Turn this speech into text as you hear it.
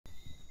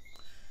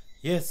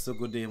Yes, so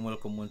good day and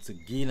welcome once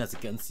again. As you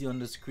can see on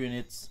the screen,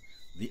 it's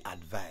the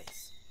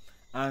advice.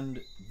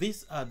 And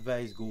this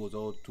advice goes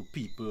out to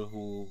people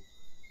who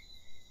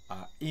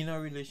are in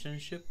a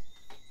relationship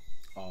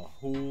or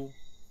who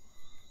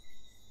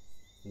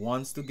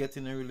wants to get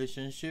in a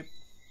relationship,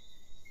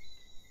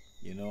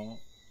 you know.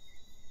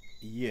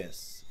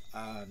 Yes,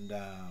 and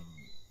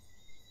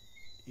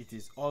it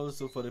is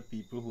also for the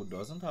people who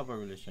doesn't have a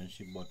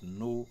relationship but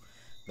know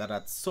that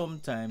at some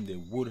time they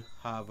would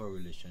have a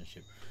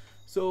relationship.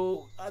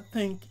 So I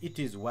think it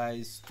is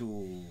wise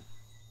to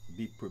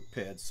be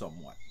prepared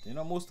somewhat.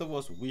 Most of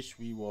us wish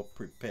we were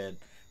prepared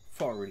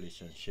for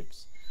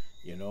relationships,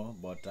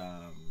 but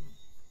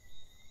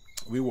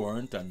we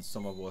weren't, and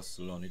some of us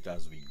learn it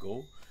as we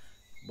go.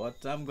 But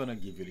I'm gonna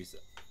give you this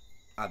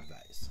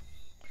advice.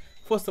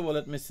 First of all,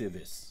 let me say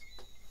this: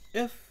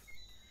 if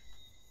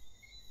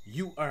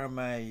you are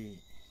my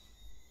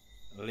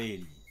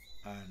lady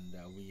and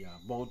we are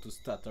about to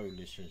start a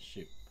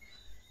relationship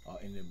or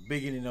in the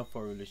beginning of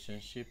a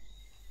relationship,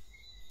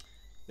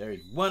 there is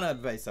one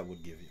advice I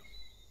would give you.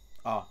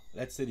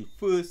 Let's say the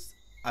first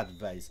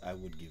advice I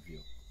would give you.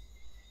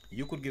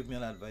 You could give me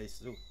an advice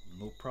too,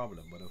 no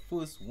problem. But the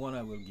first one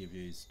I will give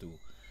you is to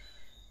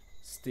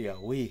stay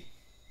away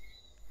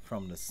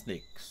from the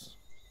snakes.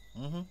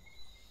 Mhm.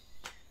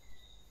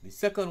 The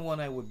second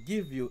one I would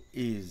give you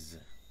is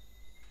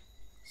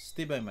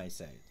stay by my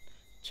side,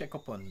 check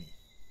up on me.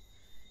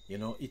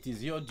 It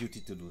is your duty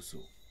to do so.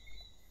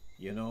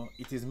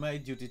 It is my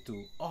duty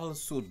to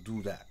also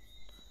do that.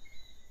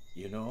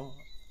 You know,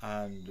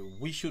 and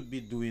we should be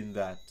doing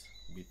that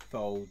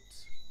without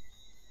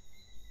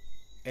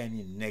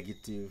any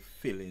negative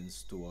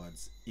feelings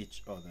towards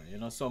each other.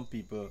 Some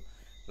people,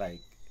 like,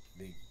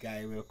 the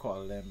guy will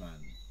call them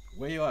and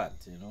where you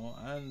at,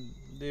 and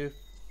they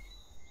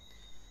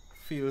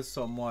feel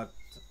somewhat,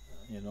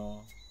 you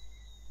know,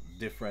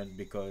 different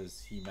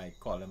because he might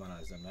call them and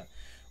ask them that.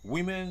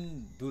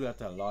 Women do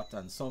that a lot,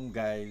 and some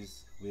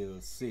guys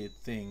will say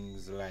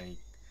things like,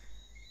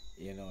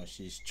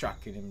 she's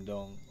tracking him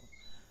down.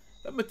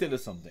 Let me tell you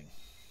something.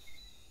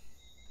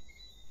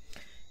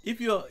 If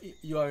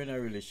you are in a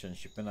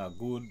relationship, in a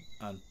good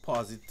and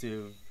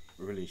positive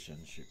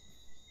relationship,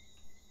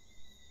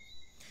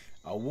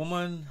 a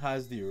woman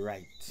has the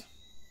right.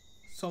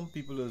 Some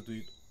people just do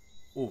it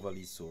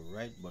overly so,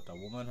 right? But a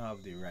woman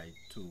have the right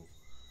to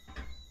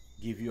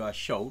give you a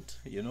shout.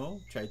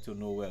 Try to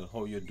know, well,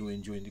 how you're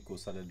doing during the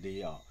course of the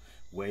day, or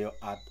where you're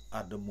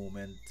at the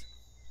moment.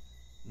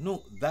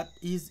 No, that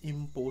is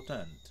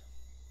important.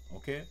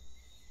 Okay,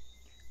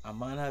 a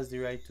man has the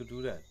right to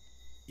do that.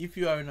 If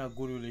you are in a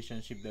good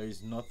relationship, there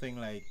is nothing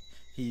like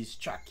he's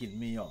tracking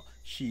me or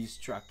she's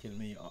tracking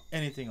me or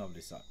anything of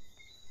the sort.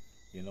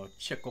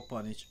 Check up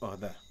on each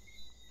other.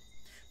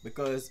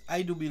 Because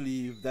I do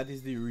believe that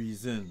is the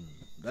reason,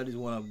 that is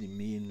one of the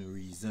main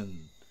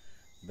reason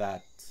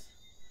that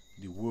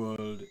the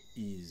world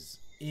is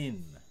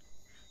in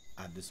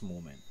at this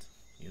moment.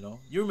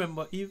 You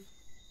remember Eve?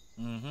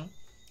 Mm-hmm.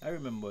 I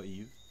remember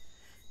Eve.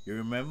 You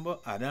remember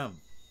Adam?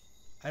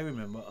 I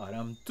remember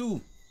Adam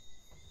too.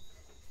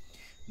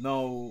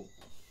 Now,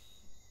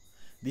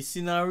 the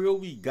scenario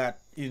we got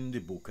in the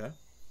book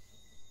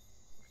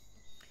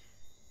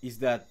is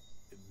that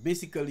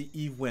basically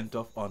Eve went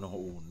off on her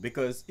own.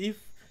 Because if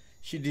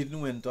she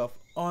didn't went off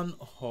on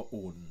her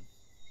own,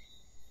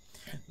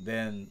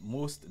 then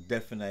most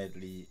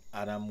definitely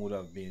Adam would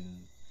have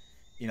been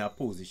in a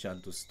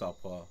position to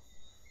stop her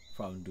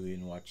from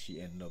doing what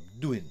she ended up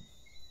doing.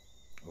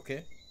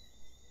 Okay?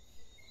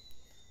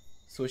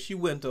 So she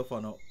went off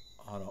on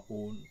her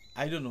own.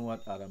 I don't know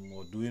what Adam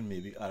was doing.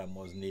 Maybe Adam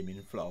was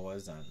naming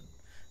flowers and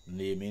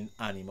naming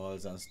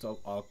animals and stuff,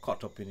 all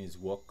caught up in his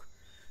work,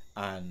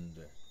 and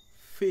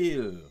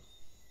fail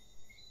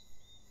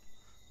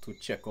to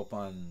check up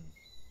on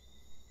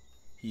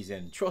his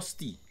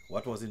entrustee,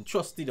 what was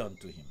entrusted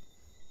unto him.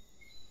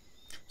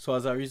 So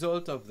as a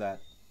result of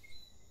that,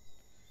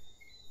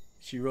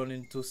 she run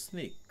into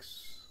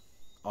snakes.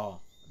 Or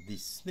the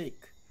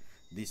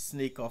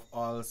snake of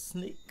all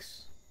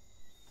snakes.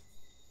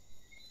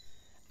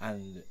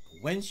 And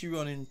when she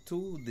run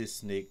into the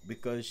snake,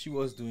 because she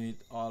was doing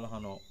it all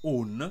on her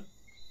own,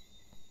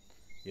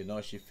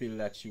 she feel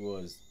that she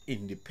was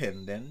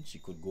independent. She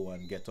could go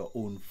and get her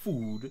own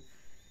food,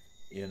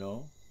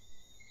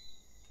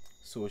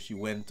 So she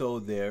went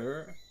out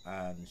there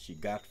and she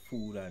got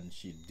food, and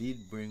she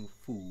did bring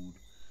food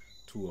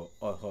to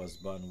her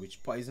husband,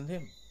 which poisoned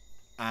him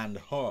and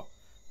her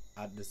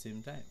at the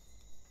same time.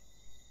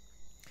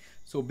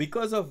 So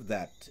because of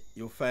that,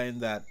 you find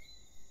that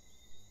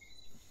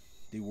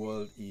the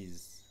world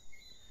is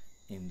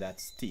in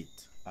that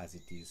state as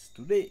it is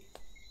today.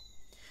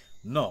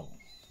 Now,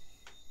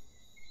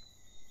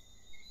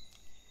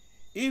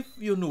 if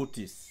you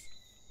notice,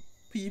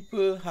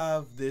 people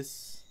have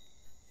this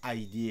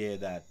idea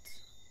that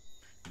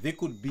they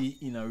could be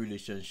in a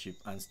relationship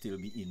and still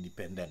be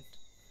independent,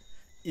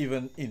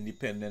 even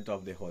independent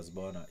of the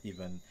husband, or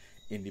even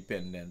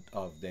independent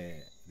of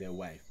their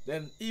wife.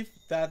 Then if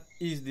that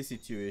is the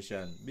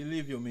situation,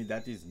 believe you me,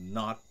 that is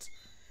not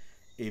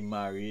a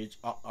marriage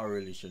or a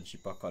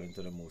relationship according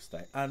to the Most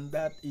High, and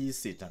that is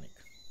satanic.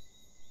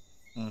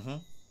 Mm-hmm.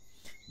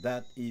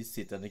 That is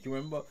satanic.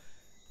 Remember,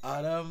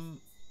 Adam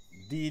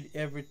did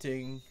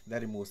everything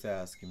that the Most High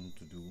asked him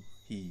to do.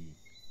 He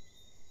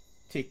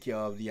take care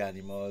of the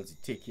animals,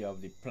 he take care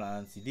of the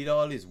plants, he did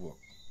all his work.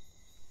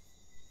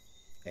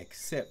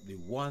 Except the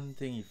one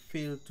thing he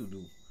failed to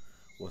do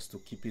was to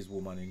keep his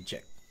woman in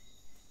check.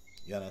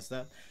 You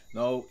understand?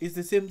 Now, it's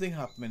the same thing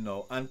happening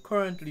now. And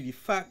currently, the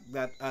fact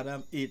that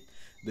Adam ate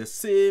the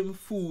same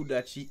food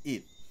that she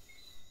ate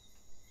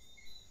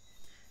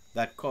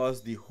that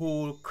caused the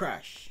whole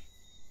crash.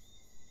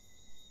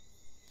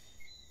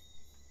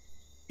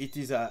 It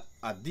is at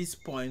this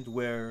point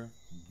where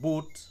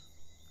both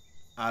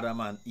Adam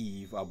and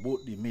Eve, are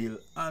both the male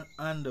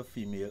and the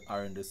female,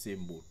 are in the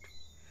same boat.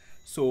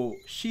 So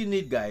she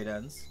need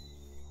guidance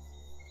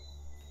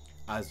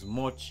as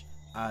much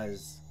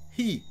as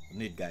he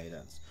need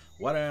guidance.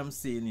 What I am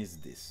saying is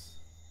this,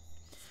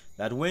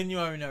 that when you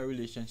are in a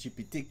relationship,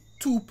 it takes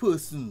two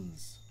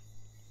persons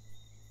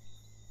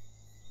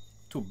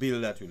to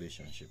build that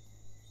relationship,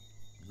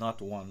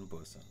 not one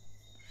person.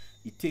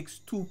 It takes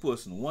two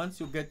persons. Once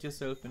you get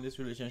yourself in this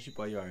relationship,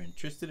 or you are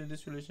interested in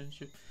this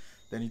relationship,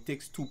 then it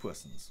takes two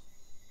persons,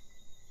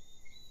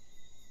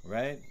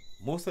 right?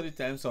 Most of the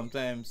time,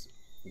 sometimes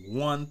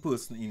one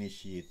person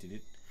initiated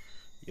it.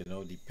 You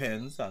know,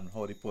 depends on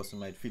how the person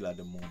might feel at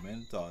the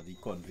moment, or the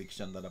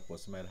conviction that a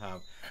person might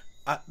have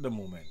at the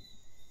moment.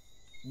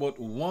 But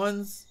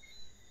once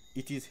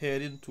it is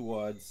heading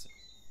towards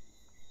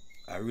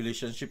a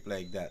relationship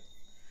like that,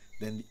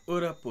 then the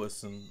other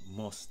person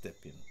must step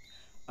in.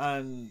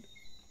 And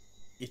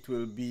it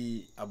will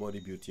be about the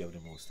beauty of the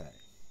Most High.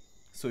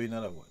 So in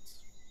other words,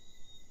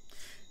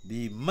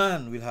 the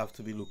man will have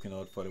to be looking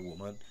out for the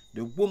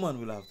woman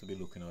will have to be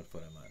looking out for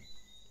the man.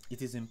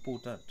 It is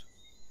important.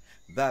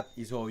 That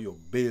is how you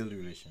build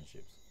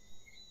relationships.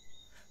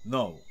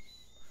 Now,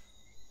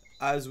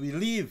 as we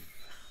live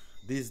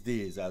these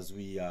days, as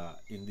we are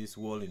in this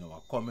world, in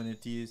our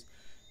communities,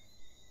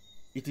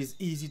 it is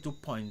easy to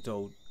point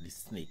out the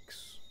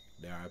snakes.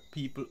 There are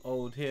people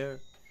out here,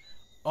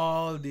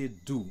 all they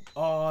do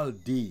all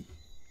day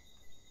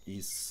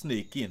is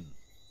snaking.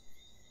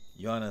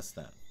 You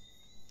understand?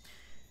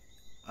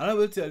 And I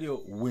will tell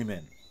you,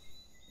 women,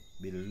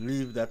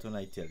 believe that when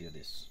I tell you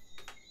this.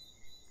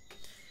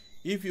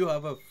 If you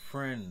have a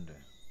friend,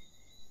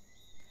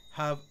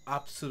 have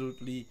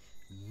absolutely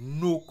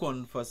no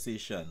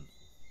conversation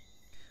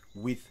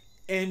with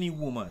any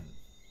woman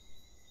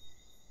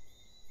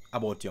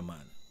about your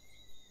man.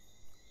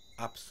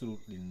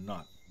 Absolutely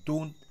not.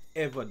 Don't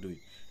ever do it.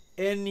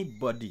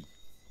 Anybody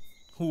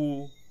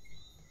who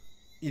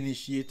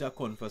initiate a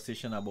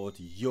conversation about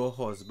your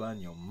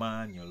husband, your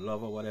man, your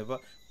lover, whatever,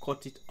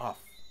 cut it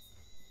off.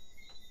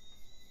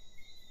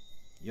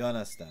 You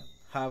understand?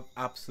 Have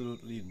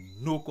absolutely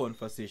no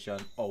conversation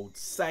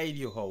outside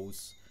your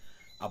house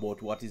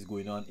about what is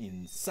going on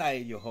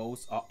inside your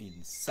house or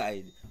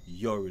inside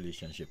your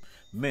relationship.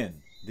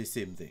 Men, the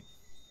same thing.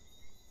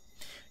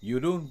 You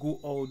don't go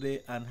out there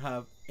and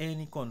have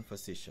any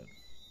conversation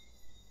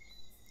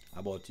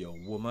about your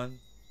woman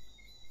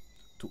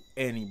to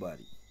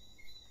anybody.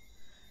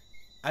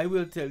 I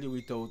will tell you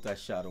without a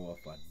shadow of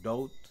a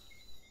doubt,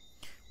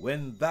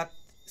 when that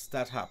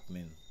start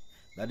happening,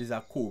 that is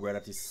a cobra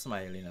that is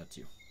smiling at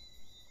you.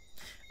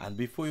 And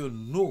before you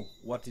know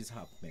what is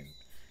happening,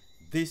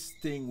 this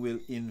thing will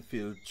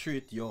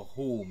infiltrate your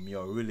home,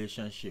 your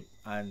relationship,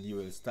 and you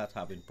will start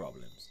having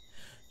problems.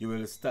 You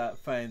will start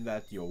find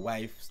that your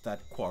wife start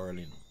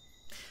quarreling.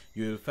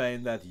 You will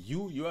find that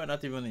you are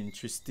not even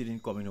interested in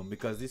coming home,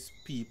 because these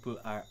people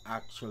are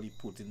actually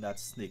putting that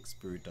snake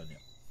spirit on you.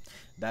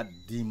 That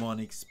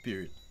demonic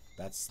spirit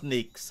that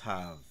snakes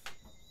have.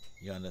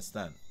 You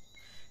understand?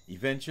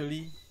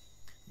 Eventually,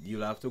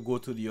 you'll have to go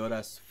to the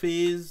other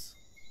phase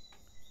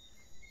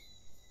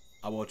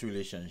about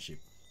relationship.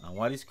 And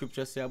what does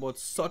scripture say about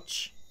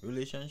such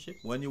relationship?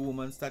 When your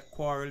woman start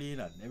quarreling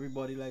and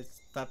everybody like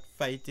start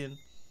fighting,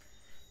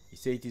 he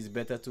say it is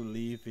better to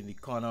live in the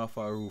corner of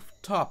a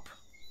rooftop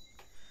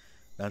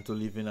than to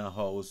live in a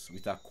house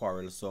with a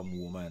quarrelsome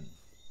woman.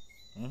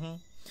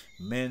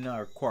 Men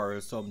are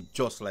quarrelsome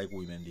just like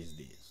women these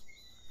days.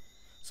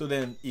 So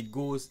then it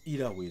goes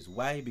either ways.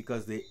 Why?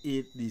 Because they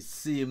ate the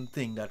same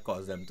thing that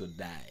caused them to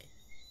die.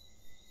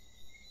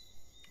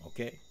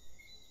 Okay?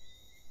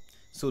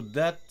 So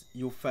that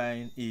you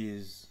find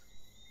is,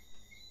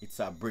 it's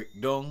a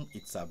breakdown,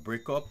 it's a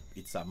breakup,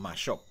 it's a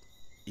mashup,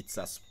 it's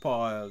a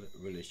spoiled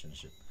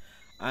relationship.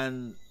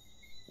 And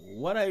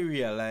what I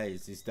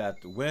realize is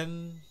that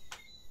when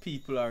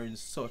people are in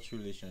such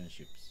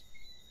relationships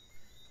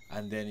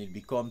and then it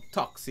becomes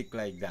toxic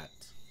like that,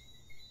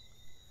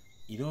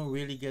 it don't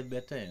really get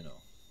better, you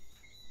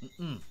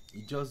know.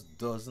 It just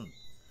doesn't.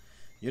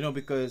 You know,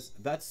 because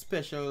that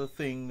special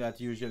thing that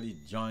usually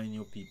join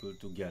you people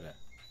together,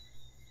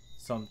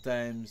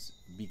 sometimes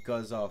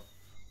because of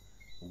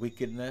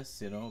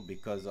wickedness, you know,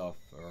 because of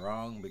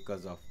wrong,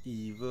 because of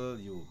evil,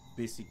 you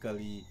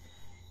basically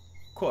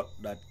cut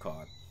that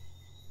cord,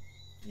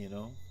 you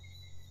know.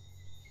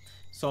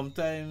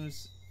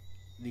 Sometimes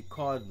the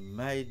cord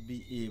might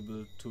be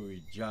able to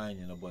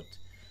rejoin, but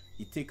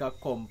it take a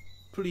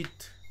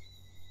complete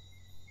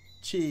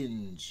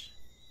change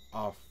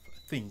of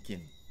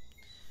thinking.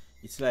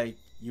 It's like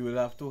you will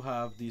have to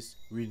have this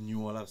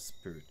renewal of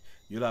spirit.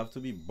 You'll have to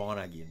be born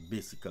again,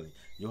 basically.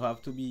 You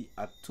have to be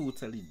a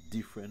totally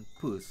different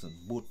person,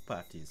 both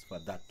parties, for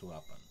that to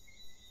happen.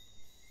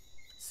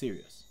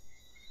 Serious.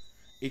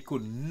 It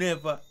could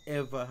never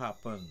ever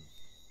happen,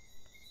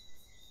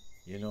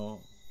 you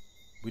know,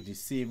 with the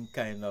same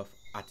kind of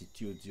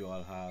attitudes you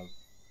all have.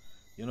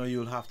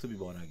 You'll have to be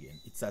born again.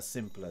 It's as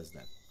simple as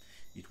that.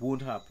 It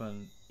won't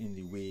happen in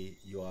the way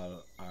you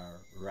all are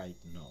right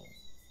now.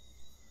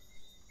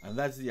 And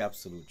that's the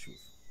absolute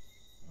truth,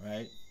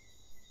 right?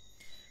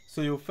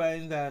 So you'll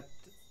find that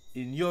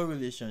in your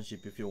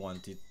relationship, if you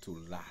want it to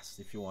last,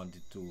 if you want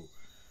it to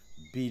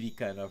be the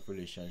kind of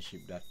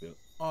relationship that will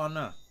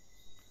honor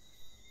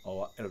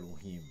our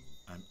Elohim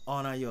and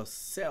honor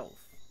yourself,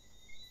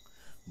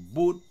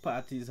 both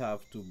parties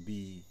have to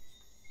be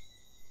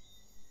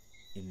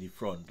in the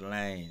front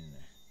line.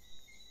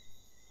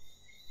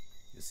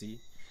 You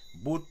see,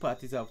 both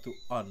parties have to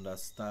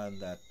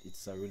understand that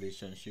it's a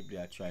relationship they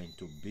are trying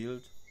to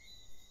build.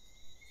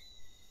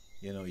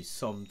 It's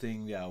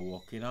something they are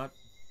working at,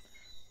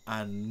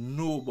 and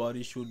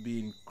nobody should be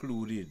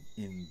included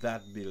in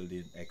that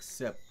building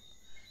except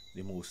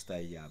the Most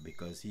High Yah,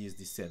 because He is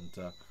the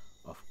center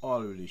of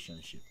all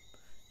relationship.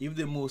 If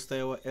the Most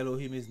High or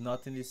Elohim is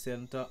not in the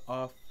center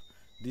of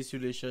this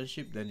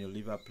relationship, then you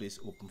leave a place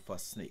open for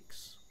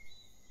snakes.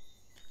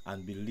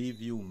 And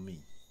believe you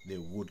me, they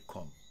would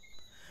come.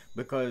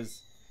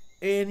 Because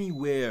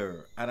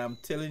anywhere, and I'm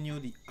telling you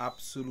the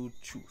absolute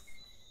truth,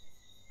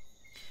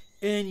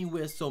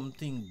 anywhere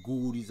something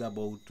good is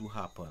about to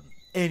happen,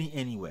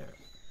 anywhere,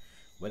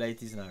 whether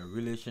it is in a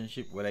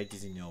relationship, whether it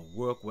is in your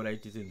work, whether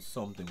it is in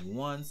something,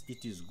 once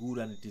it is good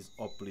and it is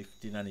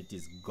uplifting and it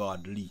is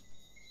godly,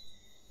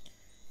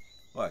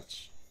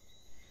 watch,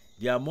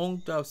 the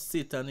amount of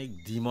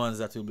satanic demons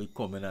that will be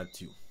coming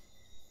at you,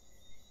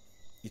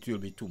 it will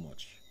be too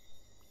much.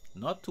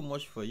 Not too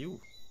much for you,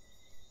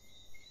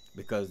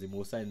 because the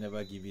Most High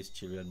never give His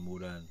children more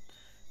than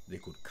they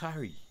could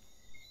carry.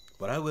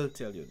 But I will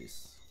tell you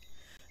this,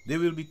 they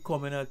will be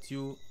coming at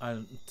you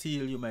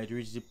until you might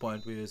reach the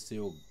point where you say,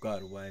 oh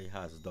God, why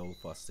hast thou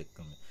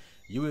forsaken me?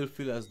 You will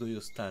feel as though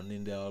you're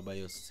standing there all by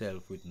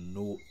yourself with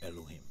no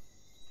Elohim.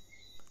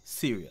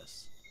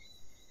 Serious.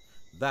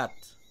 That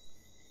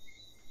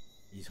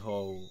is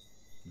how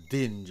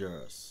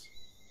dangerous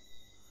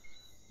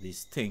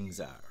these things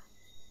are.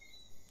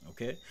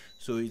 Okay?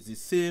 So it's the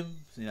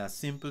same, in a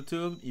simple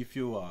term, if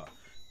you are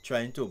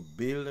trying to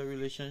build a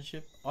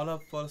relationship, all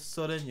of a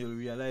sudden you'll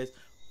realize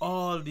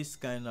all this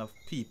kind of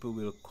people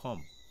will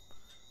come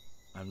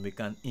and make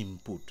an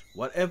input.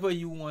 Whatever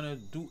you want to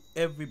do,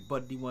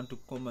 everybody want to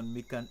come and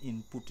make an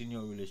input in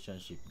your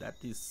relationship. That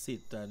is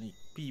satanic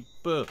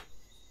people.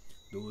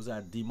 Those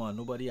are demons.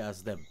 Nobody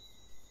has them.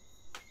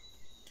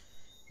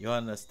 You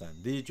understand?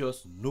 They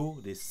just know,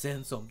 they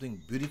sense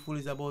something beautiful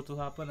is about to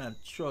happen, and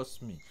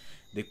trust me,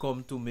 they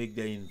come to make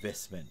their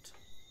investment.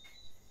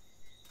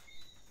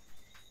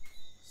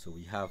 So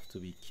we have to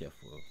be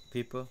careful.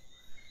 People,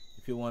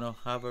 if you want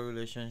to have a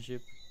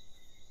relationship,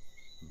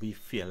 be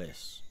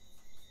fearless.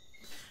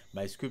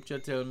 My scripture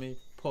tell me,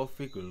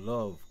 perfect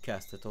love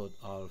casteth out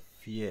all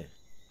fear.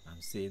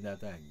 I'm saying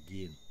that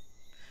again.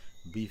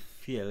 Be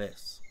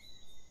fearless.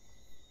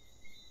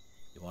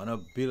 You want to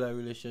build a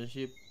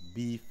relationship,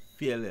 be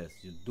fearless.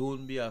 You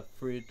don't be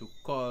afraid to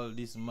call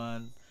this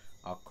man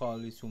or call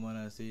this woman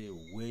and say,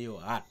 where you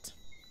at?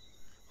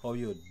 How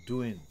you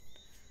doing?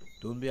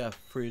 Don't be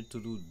afraid to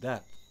do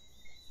that.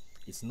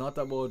 It's not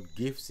about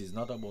gifts, it's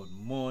not about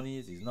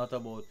monies, it's not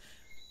about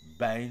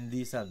buying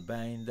this and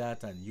buying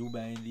that, and you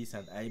buying this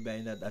and I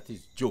buying that. That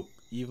is joke.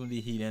 Even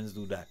the heathens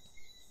do that.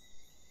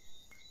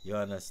 You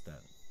understand?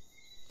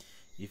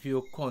 If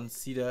you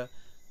consider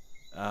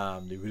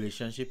the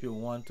relationship you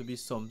want to be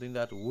something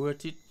that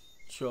worth it,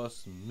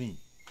 trust me,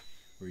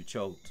 reach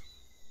out.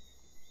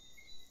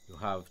 You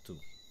have to.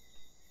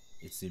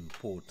 It's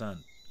important.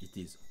 It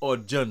is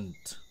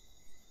urgent.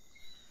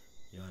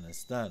 You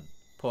understand?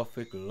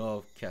 Perfect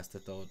love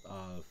casteth out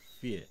all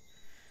fear.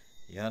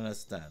 You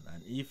understand?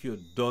 And if you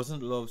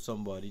doesn't love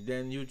somebody,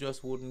 then you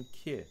just wouldn't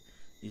care.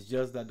 It's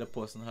just that the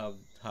person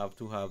have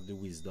to have the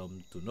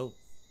wisdom to know.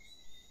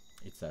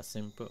 It's as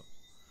simple.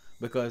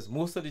 Because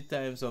most of the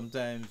time,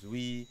 sometimes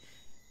we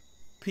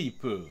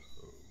people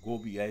go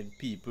behind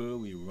people,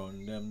 we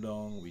run them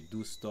down, we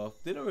do stuff.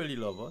 They don't really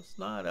love us.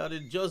 Nah, they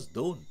just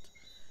don't.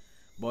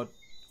 But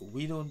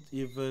we don't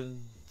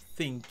even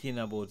thinking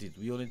about it.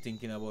 We only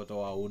thinking about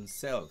our own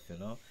self,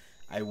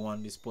 I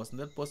want this person.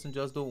 That person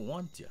just don't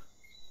want you.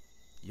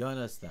 You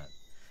understand?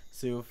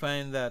 So you'll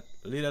find that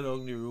later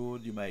along the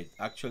road, you might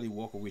actually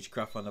work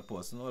witchcraft on a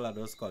person. All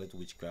others call it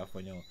witchcraft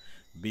when you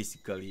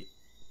basically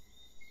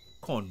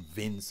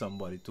convince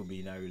somebody to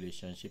be in a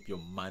relationship. You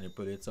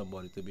manipulate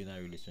somebody to be in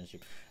a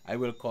relationship. I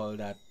will call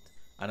that,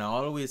 and I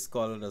always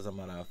call it, as a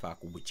matter of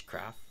fact,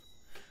 witchcraft.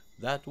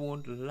 that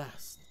won't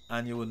last,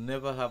 and you will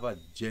never have a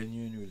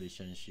genuine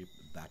relationship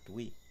that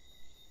way.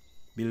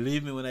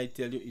 Believe me when I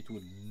tell you, it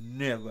will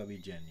never be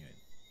genuine.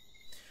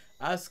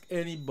 Ask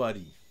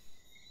anybody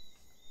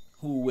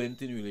who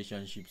went in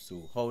relationship,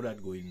 so how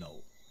that going now.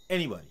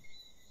 Anybody.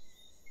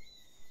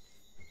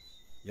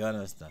 You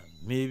understand?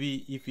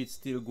 Maybe if it's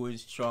still going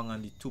strong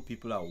and the two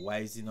people are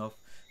wise enough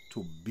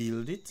to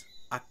build it,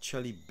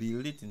 actually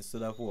build it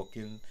instead of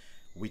working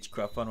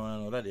witchcraft on one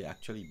another, they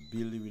actually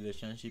build the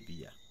relationship,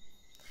 yeah.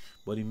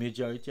 But the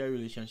majority of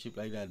relationship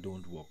like that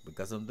don't work,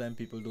 because sometimes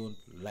people don't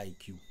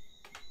like you.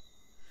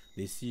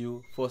 They see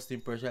you, first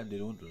impression, they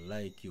don't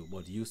like you,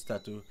 but you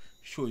start to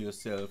show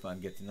yourself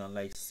and getting on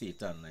like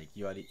Satan, like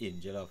you are the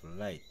angel of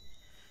light.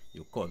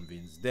 You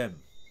convince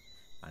them,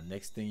 and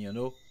next thing you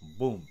know,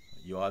 boom,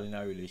 you're all in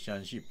a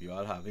relationship, you're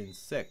all having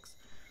sex,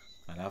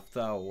 and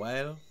after a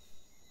while,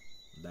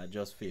 that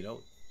just fade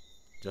out.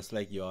 Just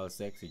like you all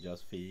sex, it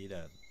just fade,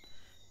 and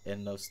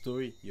end of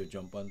story. You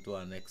jump onto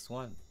our next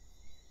one,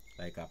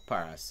 like a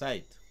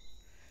parasite.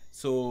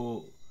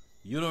 So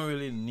you don't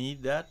really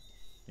need that.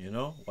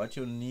 What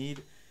you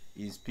need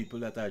is people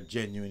that are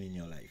genuine in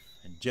your life,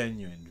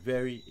 genuine,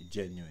 very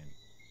genuine.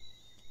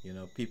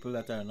 People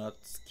that are not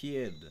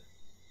scared.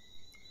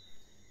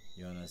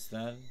 You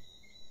understand?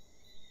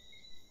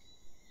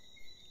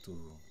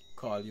 To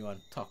call you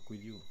and talk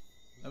with you.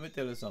 Let me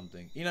tell you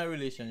something. In a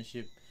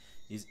relationship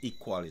is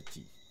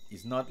equality.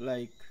 It's not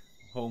like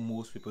how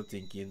most people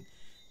thinking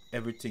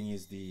everything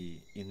is the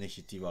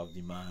initiative of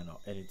the man, or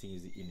anything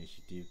is the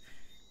initiative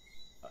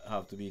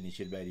have to be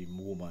initiated by the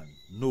woman.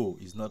 No,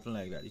 it's nothing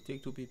like that. It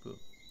take two people.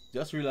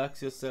 Just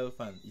relax yourself,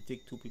 and it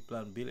take two people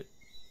and build it.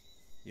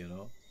 You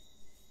know?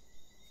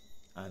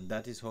 And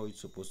that is how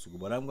it's supposed to go.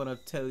 But I'm gonna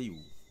tell you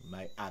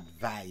my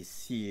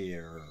advice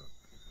here.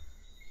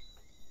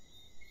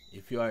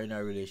 If you are in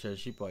a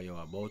relationship, or you're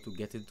about to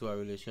get into a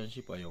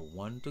relationship, or you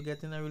want to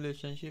get in a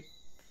relationship,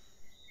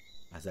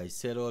 as I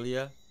said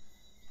earlier,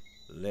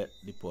 let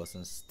the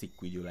person stick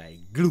with you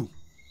like glue.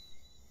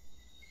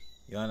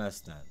 You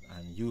understand?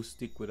 And you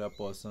stick with a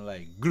person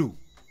like glue.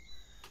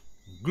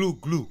 Glue,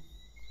 glue.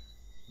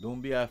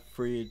 Don't be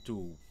afraid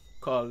to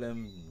call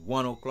them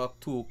 1 o'clock,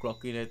 2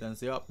 o'clock in it and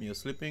say, "Up, you're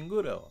sleeping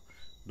good." Or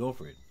don't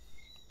afraid.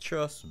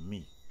 Trust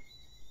me.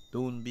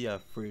 Don't be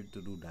afraid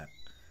to do that.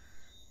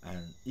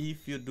 And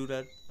if you do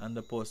that and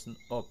the person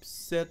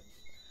upset,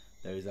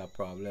 there is a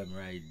problem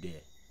right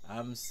there.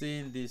 I'm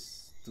saying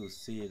this to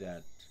say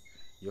that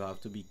you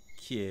have to be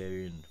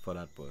caring for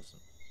that person.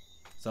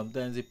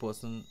 Sometimes the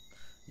person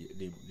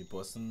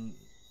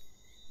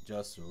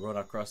just run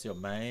across your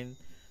mind.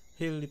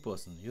 Hail the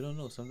person. You don't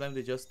know. Sometimes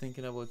they're just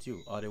thinking about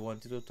you, or they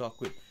want you to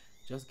talk with.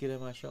 Just give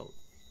them a shout.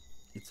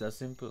 It's as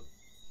simple.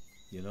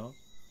 You know?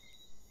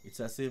 It's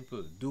as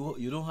simple.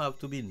 You don't have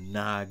to be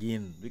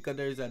nagging, because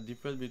there is a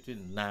difference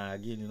between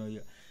nagging.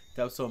 You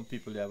have some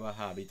people, they have a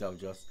habit of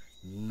just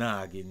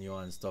nagging you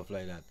and stuff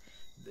like that.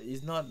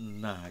 It's not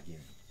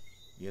nagging.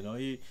 You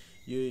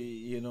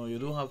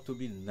don't have to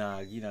be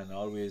nagging and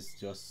always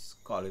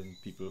just calling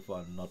people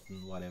for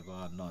nothing,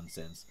 whatever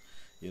nonsense.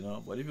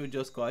 But if you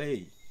just call,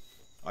 hey,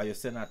 or you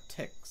send a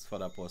text for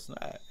that person,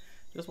 I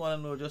just want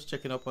to know, just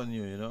checking up on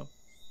you.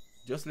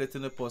 Just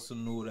letting the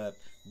person know that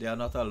they are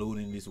not alone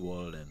in this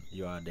world and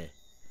you are there.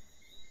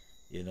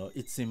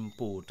 It's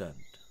important.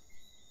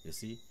 You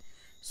see?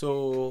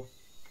 So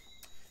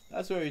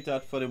that's where it's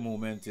at for the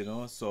moment,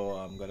 So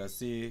I'm gonna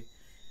say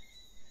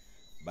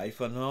bye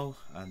for now,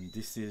 and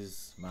this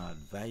is my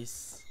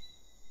advice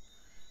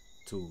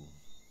to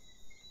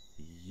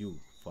you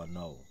for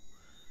now.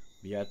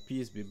 Be at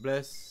peace, be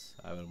blessed.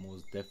 I will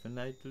most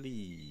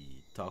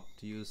definitely talk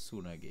to you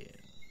soon again.